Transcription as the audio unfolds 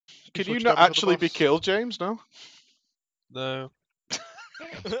Can you not actually be killed, James? No? No.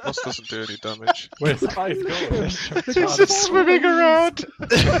 Boss doesn't do any damage. Where's the fight going? He's just swimming around.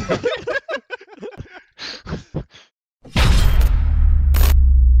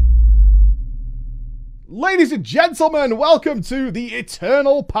 Ladies and gentlemen, welcome to the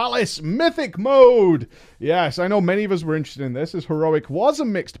Eternal Palace Mythic Mode. Yes, I know many of us were interested in this, as Heroic was a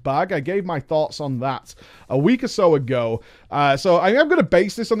mixed bag. I gave my thoughts on that a week or so ago. So I am going to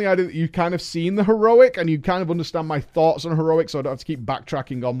base this on the idea that you've kind of seen the Heroic, and you kind of understand my thoughts on Heroic, so I don't have to keep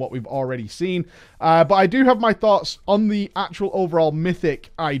backtracking on what we've already seen. But I do have my thoughts on the actual overall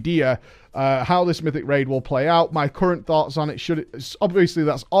Mythic idea. How this Mythic raid will play out, my current thoughts on it. Obviously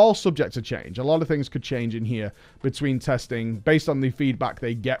that's all subject to change. A lot of things could change in here between testing. Based on the feedback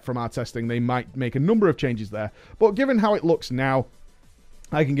they get from our testing, they might make a number of changes there. But given how it looks now,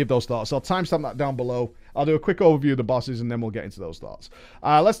 I can give those thoughts. I'll timestamp that down below. I'll do a quick overview of the bosses and then we'll get into those thoughts.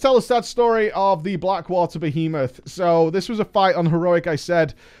 Let's tell the sad story of the Blackwater Behemoth. So this was a fight on Heroic, I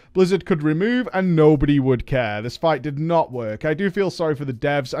said Blizzard could remove and nobody would care. This fight did not work. I do feel sorry for the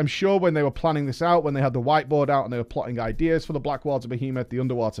devs. I'm sure when they were planning this out, when they had the whiteboard out and they were plotting ideas for the Blackwater Behemoth, the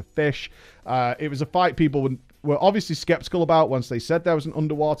underwater fish, it was a fight people were obviously skeptical about once they said there was an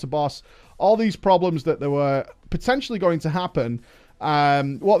underwater boss. All these problems that there were potentially going to happen.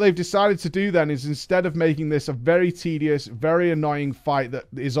 What they've decided to do then is, instead of making this a very tedious, very annoying fight that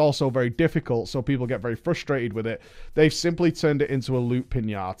is also very difficult, so people get very frustrated with it, they've simply turned it into a loot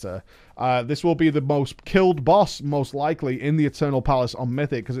pinata. This will be the most killed boss, most likely, in the Eternal Palace on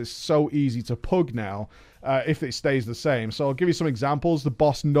Mythic, because it's so easy to pug now, if it stays the same. So I'll give you some examples. The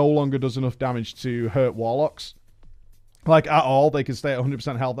boss no longer does enough damage to hurt Warlocks. Like, at all. They can stay at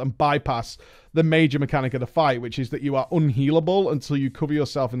 100% health and bypass the major mechanic of the fight, which is that you are unhealable until you cover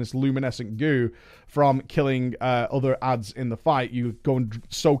yourself in this luminescent goo from killing other adds in the fight. You go and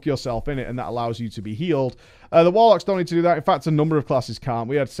soak yourself in it, and that allows you to be healed. The Warlocks don't need to do that. In fact, a number of classes can't.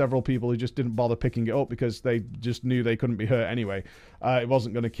 We had several people who just didn't bother picking it up because they just knew they couldn't be hurt anyway. It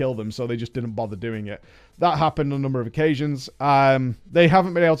wasn't going to kill them, so they just didn't bother doing it. That happened on a number of occasions. They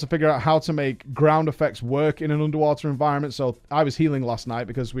haven't been able to figure out how to make ground effects work in an underwater environment, so I was healing last night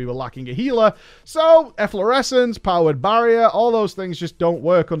because we were lacking a healer. So, efflorescence, powered barrier, all those things just don't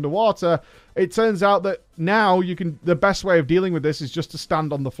work underwater. It turns out that now the best way of dealing with this is just to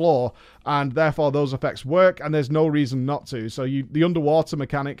stand on the floor, and therefore those effects work, and there's no reason not to. So the underwater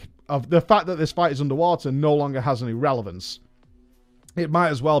mechanic of the fact that this fight is underwater no longer has any relevance. It might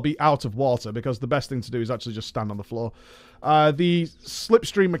as well be out of water, because the best thing to do is actually just stand on the floor. The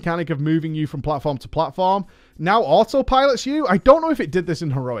slipstream mechanic of moving you from platform to platform now autopilots you. I don't know if it did this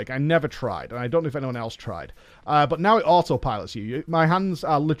in Heroic. I never tried, and I don't know if anyone else tried. But now it autopilots you. My hands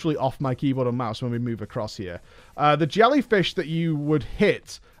are literally off my keyboard and mouse when we move across here. The jellyfish that you would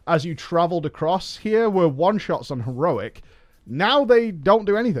hit as you traveled across here were one-shots on Heroic. Now they don't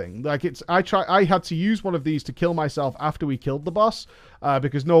do anything. Like, I had to use one of these to kill myself after we killed the boss,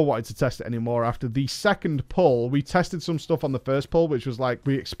 because no one wanted to test it anymore. After the second pull, we tested some stuff on the first pull, which was like,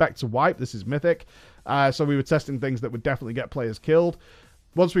 we expect to wipe. This is Mythic. So we were testing things that would definitely get players killed.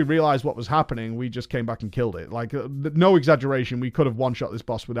 Once we realized what was happening, we just came back and killed it. Like, no exaggeration, we could have one-shot this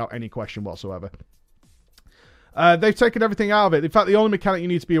boss without any question whatsoever. They've taken everything out of it. In fact, the only mechanic you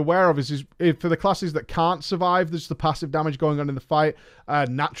need to be aware of is for the classes that can't survive, there's the passive damage going on in the fight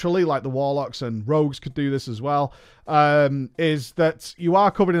naturally, like the Warlocks and Rogues could do this as well, is that you are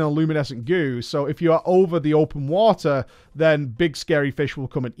covered in a luminescent goo, so if you are over the open water, then big scary fish will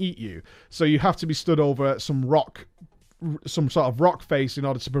come and eat you. So you have to be stood over some sort of rock face in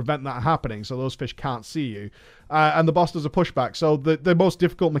order to prevent that happening, so those fish can't see you. And the boss does a pushback. So the most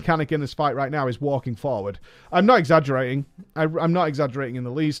difficult mechanic in this fight right now is walking forward. I'm not exaggerating. I'm not exaggerating in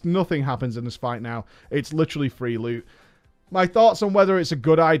the least. Nothing happens in this fight now. It's literally free loot. My thoughts on whether it's a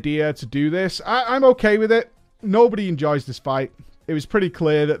good idea to do this. I'm okay with it. Nobody enjoys this fight. It was pretty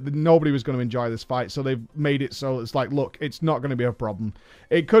clear that nobody was going to enjoy this fight, so they've made it so it's like, look, it's not going to be a problem.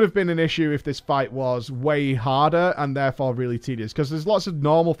 It could have been an issue if this fight was way harder and therefore really tedious, because there's lots of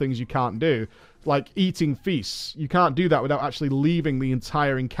normal things you can't do, like eating feasts. You can't do that without actually leaving the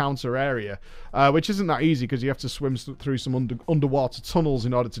entire encounter area, which isn't that easy because you have to swim through some underwater tunnels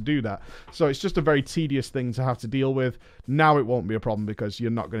in order to do that. So it's just a very tedious thing to have to deal with. Now it won't be a problem because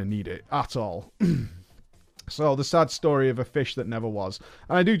you're not going to need it at all. So, the sad story of a fish that never was.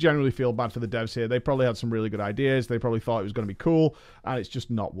 And I do generally feel bad for the devs here. They probably had some really good ideas. They probably thought it was going to be cool, and it's just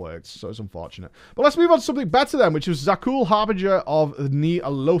not worked. So, it's unfortunate. But let's move on to something better then, which was Zakul, Harbinger of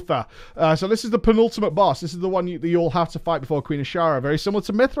Ni-Alotha. So, this is the penultimate boss. This is the one that you'll have to fight before Queen Ashara. Very similar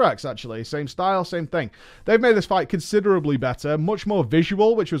to Mithrax, actually. Same style, same thing. They've made this fight considerably better, much more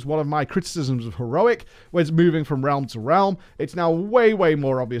visual, which was one of my criticisms of Heroic, where it's moving from realm to realm. It's now way, way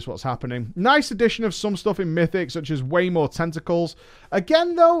more obvious what's happening. Nice addition of some stuff in Mythic, such as way more tentacles.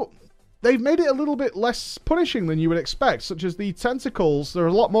 Again, though, they've made it a little bit less punishing than you would expect, such as the tentacles. There are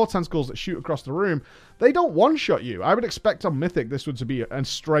a lot more tentacles that shoot across the room. They don't one-shot you. I would expect on Mythic this would to be a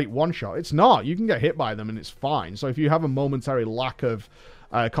straight one-shot. It's not. You can get hit by them and it's fine. So if you have a momentary lack of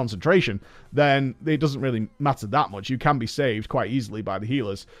concentration, then it doesn't really matter that much. You can be saved quite easily by the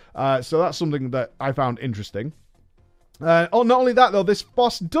healers. So that's something that I found interesting. Not only that, though, this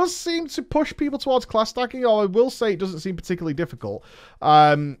boss does seem to push people towards class stacking, although I will say it doesn't seem particularly difficult.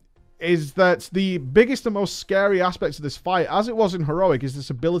 Is that the biggest and most scary aspects of this fight, as it was in Heroic, is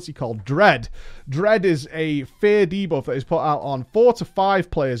this ability called Dread. Dread is a fear debuff that is put out on 4 to 5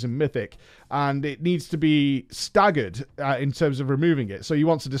 players in Mythic, and it needs to be staggered in terms of removing it. So you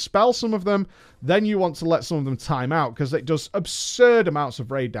want to dispel some of them, then you want to let some of them time out, because it does absurd amounts of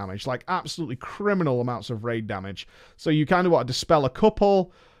raid damage, like absolutely criminal amounts of raid damage. So you kind of want to dispel a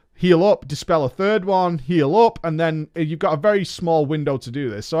couple, heal up, dispel a third one, heal up, and then you've got a very small window to do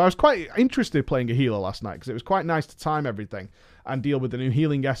this. So I was quite interested playing a healer last night, because it was quite nice to time everything and deal with the new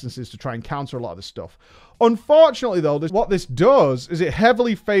healing essences to try and counter a lot of this stuff. Unfortunately, though, what this does is it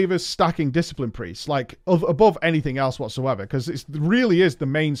heavily favors stacking Discipline Priests, like above anything else whatsoever, because it really is the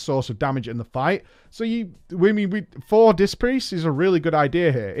main source of damage in the fight. So 4 Disc Priests is a really good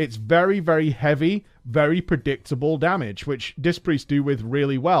idea here. It's very, very heavy, very predictable damage, which Disc Priests do with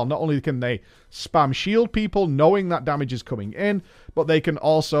really well. Not only can they spam shield people knowing that damage is coming in, but they can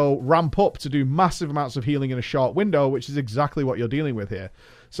also ramp up to do massive amounts of healing in a short window, which is exactly what you're dealing with here.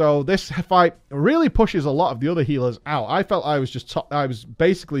 So this fight really pushes a lot of the other healers out. I felt I was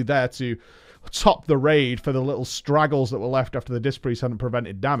basically there to top the raid for the little straggles that were left after the Disc Priest hadn't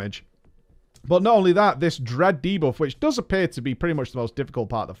prevented damage. But not only that, this Dread debuff, which does appear to be pretty much the most difficult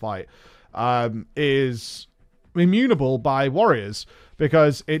part of the fight, is immutable by warriors,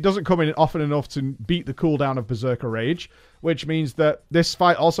 because it doesn't come in often enough to beat the cooldown of Berserker Rage, which means that this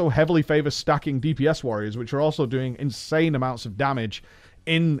fight also heavily favors stacking DPS warriors, which are also doing insane amounts of damage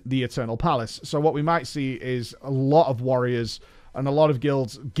in the Eternal Palace. So what we might see is a lot of warriors and a lot of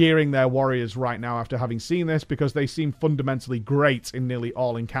guilds gearing their warriors right now after having seen this, because they seem fundamentally great in nearly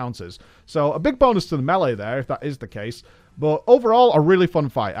all encounters. So a big bonus to the melee there, if that is the case. But overall, a really fun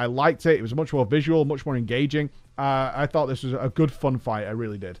fight. I liked it. It was much more visual, much more engaging. I thought this was a good, fun fight. I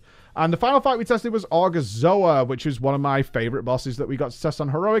really did. And the final fight we tested was Orgazoa, which is one of my favorite bosses that we got to test on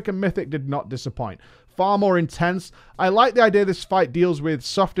Heroic, and Mythic did not disappoint. Far more intense. I like the idea this fight deals with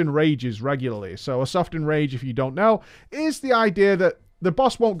softened rages regularly. So a softened rage, if you don't know, is the idea that the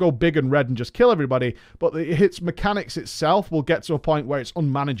boss won't go big and red and just kill everybody, but its mechanics itself will get to a point where it's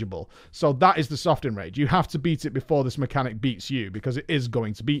unmanageable. So that is the softened rage. You have to beat it before this mechanic beats you, because it is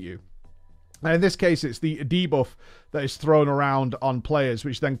going to beat you. And in this case, it's the debuff that is thrown around on players,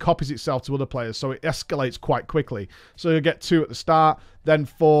 which then copies itself to other players, so it escalates quite quickly. So you get 2 at the start, then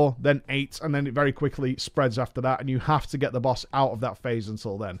 4, then 8, and then it very quickly spreads after that, and you have to get the boss out of that phase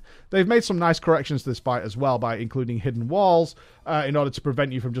until then. They've made some nice corrections to this fight as well, by including hidden walls, in order to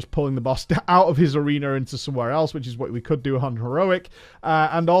prevent you from just pulling the boss out of his arena into somewhere else, which is what we could do on Heroic.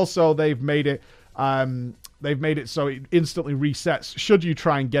 And also, they've made it so it instantly resets should you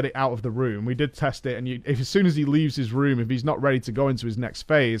try and get it out of the room. We did test it, and as soon as he leaves his room, if he's not ready to go into his next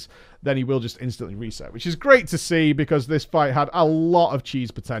phase, then he will just instantly reset, which is great to see, because this fight had a lot of cheese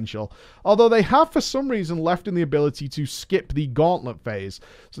potential. Although they have, for some reason, left in the ability to skip the gauntlet phase.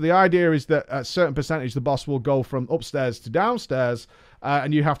 So the idea is that at a certain percentage, the boss will go from upstairs to downstairs,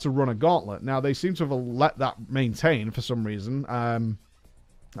 and you have to run a gauntlet. Now, they seem to have let that maintain for some reason.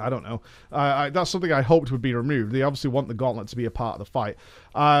 I don't know. That's something I hoped would be removed. They obviously want the gauntlet to be a part of the fight.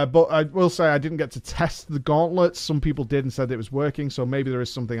 But I will say I didn't get to test the gauntlets. Some people did and said it was working, so maybe there is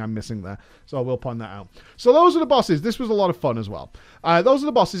something I'm missing there. So I will point that out. So those are the bosses. This was a lot of fun as well. Those are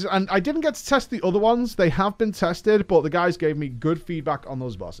the bosses, and I didn't get to test the other ones. They have been tested, but the guys gave me good feedback on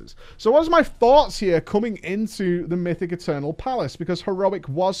those bosses. So what are my thoughts here coming into the Mythic Eternal Palace? Because Heroic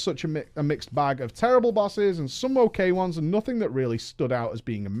was such a mixed bag of terrible bosses and some okay ones, and nothing that really stood out as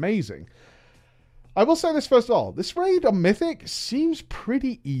being amazing. I will say this first of all. This raid on Mythic seems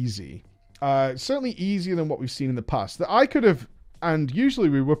pretty easy. Certainly easier than what we've seen in the past. That I could have and usually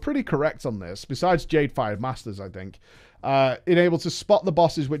we were pretty correct on this, besides Jade Fired Masters, I think, in able to spot the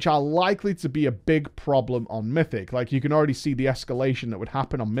bosses which are likely to be a big problem on Mythic. Like, you can already see the escalation that would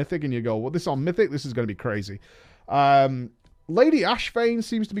happen on Mythic, and you go, well, this on Mythic, this is going to be crazy. Lady Ashvane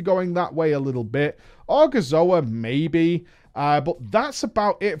seems to be going that way a little bit. Orgazoa, maybe. But that's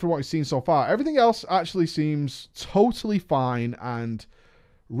about it for what we've seen so far. Everything else actually seems totally fine and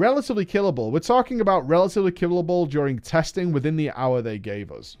relatively killable. We're talking about relatively killable during testing within the hour they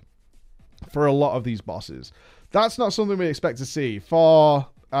gave us for a lot of these bosses. That's not something we expect to see. For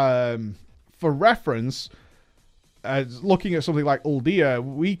reference, looking at something like Uldea,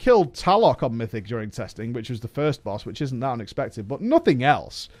 we killed Talok on Mythic during testing, which was the first boss, which isn't that unexpected, but nothing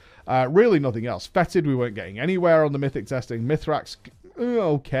else. Really nothing else. Fetid, we weren't getting anywhere on the Mythic testing. Mithrax,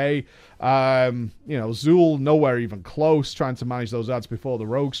 okay. Zool, nowhere even close, trying to manage those ads before the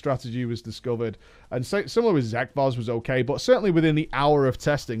rogue strategy was discovered. And similar with Zekvoz was okay, but certainly within the hour of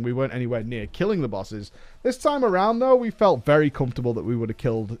testing, we weren't anywhere near killing the bosses. This time around, though, we felt very comfortable that we would have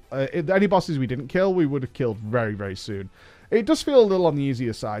killed... any bosses we didn't kill, we would have killed very, very soon. It does feel a little on the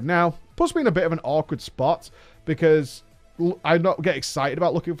easier side. Now, puts me in a bit of an awkward spot, because I don't get excited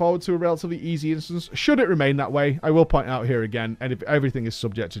about looking forward to a relatively easy instance. Should it remain that way, I will point out here again, and if everything is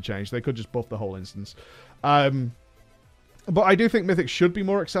subject to change, they could just buff the whole instance. But I do think Mythic should be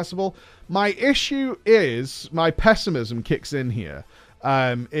more accessible. My issue is, my pessimism kicks in here,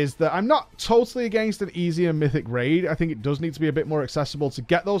 is that I'm not totally against an easier Mythic raid. I think it does need to be a bit more accessible to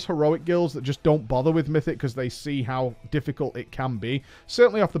get those heroic guilds that just don't bother with Mythic because they see how difficult it can be.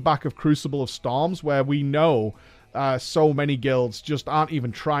 Certainly off the back of Crucible of Storms, where we know so many guilds just aren't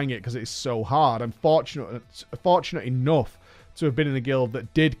even trying it because it's so hard. I'm fortunate enough to have been in a guild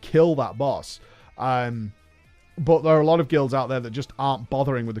that did kill that boss. But there are a lot of guilds out there that just aren't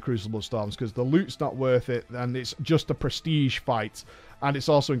bothering with the Crucible of Storms because the loot's not worth it, and it's just a prestige fight, and it's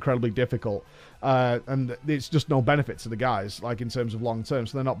also incredibly difficult. And it's just no benefit to the guys, like in terms of long term,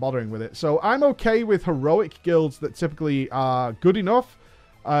 so they're not bothering with it. So I'm okay with heroic guilds that typically are good enough,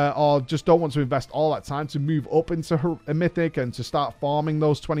 or just don't want to invest all that time to move up into a Mythic and to start farming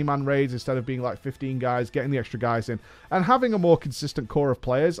those 20-man raids instead of being like 15 guys, getting the extra guys in, and having a more consistent core of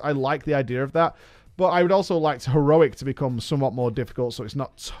players. I like the idea of that. But I would also like heroic to become somewhat more difficult so it's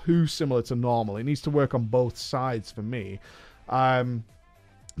not too similar to normal. It needs to work on both sides for me.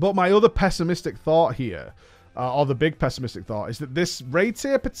 But my other pessimistic thought here, or the big pessimistic thought, is that this raid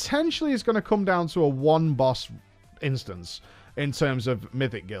tier potentially is going to come down to a one-boss instance in terms of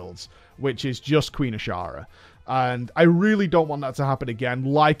Mythic guilds, which is just Queen Ashara. And I really don't want that to happen again,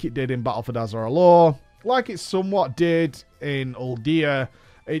 like it did in Battle for Dazar'alor, like it somewhat did in Uldea.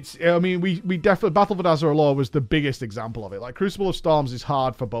 We definitely... Battle for Dazar'alor was the biggest example of it. Like, Crucible of Storms is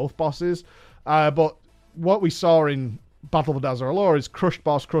hard for both bosses, but what we saw in Battle for Dazar'alor is crush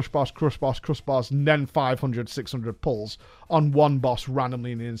boss, crush boss, crush boss, crush boss, and then 500, 600 pulls on one boss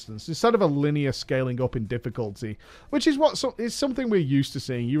randomly in an instance, instead of a linear scaling up in difficulty, which is is something we're used to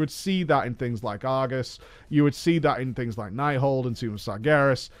seeing. You would see that in things like Argus, you would see that in things like Nighthold and Tomb of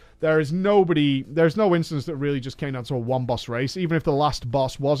Sargeras. There's no instance that really just came down to a one-boss race. Even if the last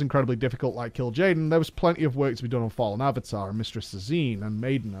boss was incredibly difficult like Kil'jaeden, there was plenty of work to be done on Fallen Avatar and Mistress Zazine and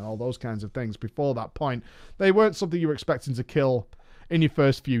Maiden and all those kinds of things before that point. They weren't something you were expecting to kill in your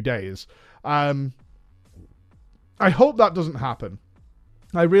first few days. I hope that doesn't happen.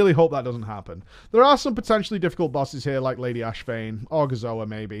 I really hope that doesn't happen. There are some potentially difficult bosses here, like Lady Ashvane, or Gazoa,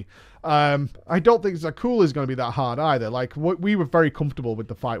 maybe. I don't think Zakul is going to be that hard either. Like, we were very comfortable with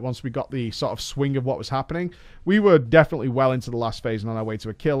the fight once we got the sort of swing of what was happening. We were definitely well into the last phase and on our way to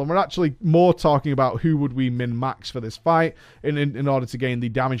a kill, and we're actually more talking about who would we min-max for this fight in order to gain the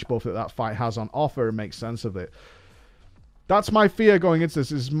damage buff that fight has on offer and make sense of it. That's my fear going into this.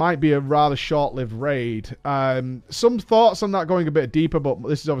 This might be a rather short-lived raid. Some thoughts on that going a bit deeper, but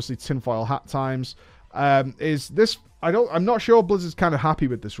this is obviously tinfoil hat times. I'm not sure Blizzard's kind of happy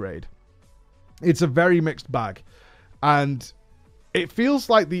with this raid. It's a very mixed bag. And it feels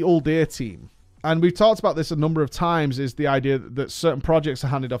like the Uldea team, and we've talked about this a number of times, is the idea that certain projects are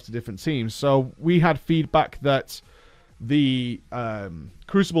handed off to different teams. So we had feedback that the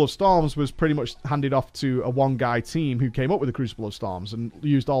Crucible of Storms was pretty much handed off to a one-guy team who came up with the Crucible of Storms and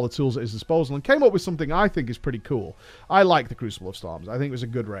used all the tools at his disposal and came up with something I think is pretty cool. I like the Crucible of Storms. I think it was a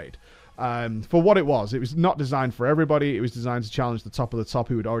good raid. For what it was not designed for everybody. It was designed to challenge the top of the top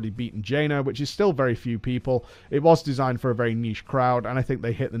who had already beaten Jaina, which is still very few people. It was designed for a very niche crowd, and I think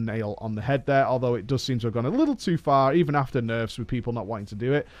they hit the nail on the head there, although it does seem to have gone a little too far, even after nerfs with people not wanting to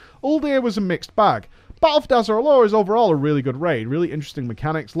do it. Uldea was a mixed bag. Battle for Dazar'alor is overall a really good raid. Really interesting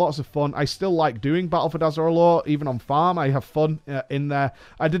mechanics, lots of fun. I still like doing Battle for Dazar'alor, even on farm. I have fun in there.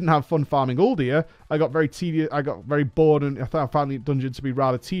 I didn't have fun farming Uldir. I got very tedious. I got very bored, and I found the dungeon to be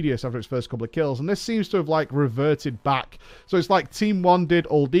rather tedious after its first couple of kills. And this seems to have like reverted back. So it's like Team 1 did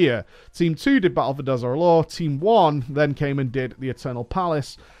Uldir, Team 2 did Battle for Dazar'alor, Team 1 then came and did the Eternal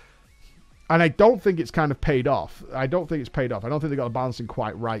Palace. And I don't think it's kind of paid off. I don't think they got the balancing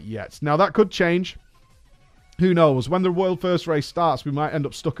quite right yet. Now that could change. Who knows? When the world first race starts, we might end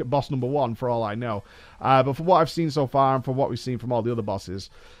up stuck at boss number 1 for all I know. But from what I've seen so far and from what we've seen from all the other bosses,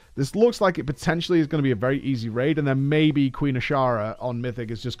 this looks like it potentially is going to be a very easy raid, and then maybe Queen Ashara on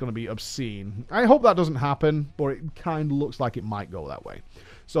Mythic is just going to be obscene. I hope that doesn't happen, but it kind of looks like it might go that way.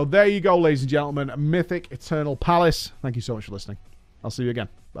 So there you go, ladies and gentlemen. Mythic Eternal Palace. Thank you so much for listening. I'll see you again.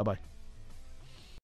 Bye-bye.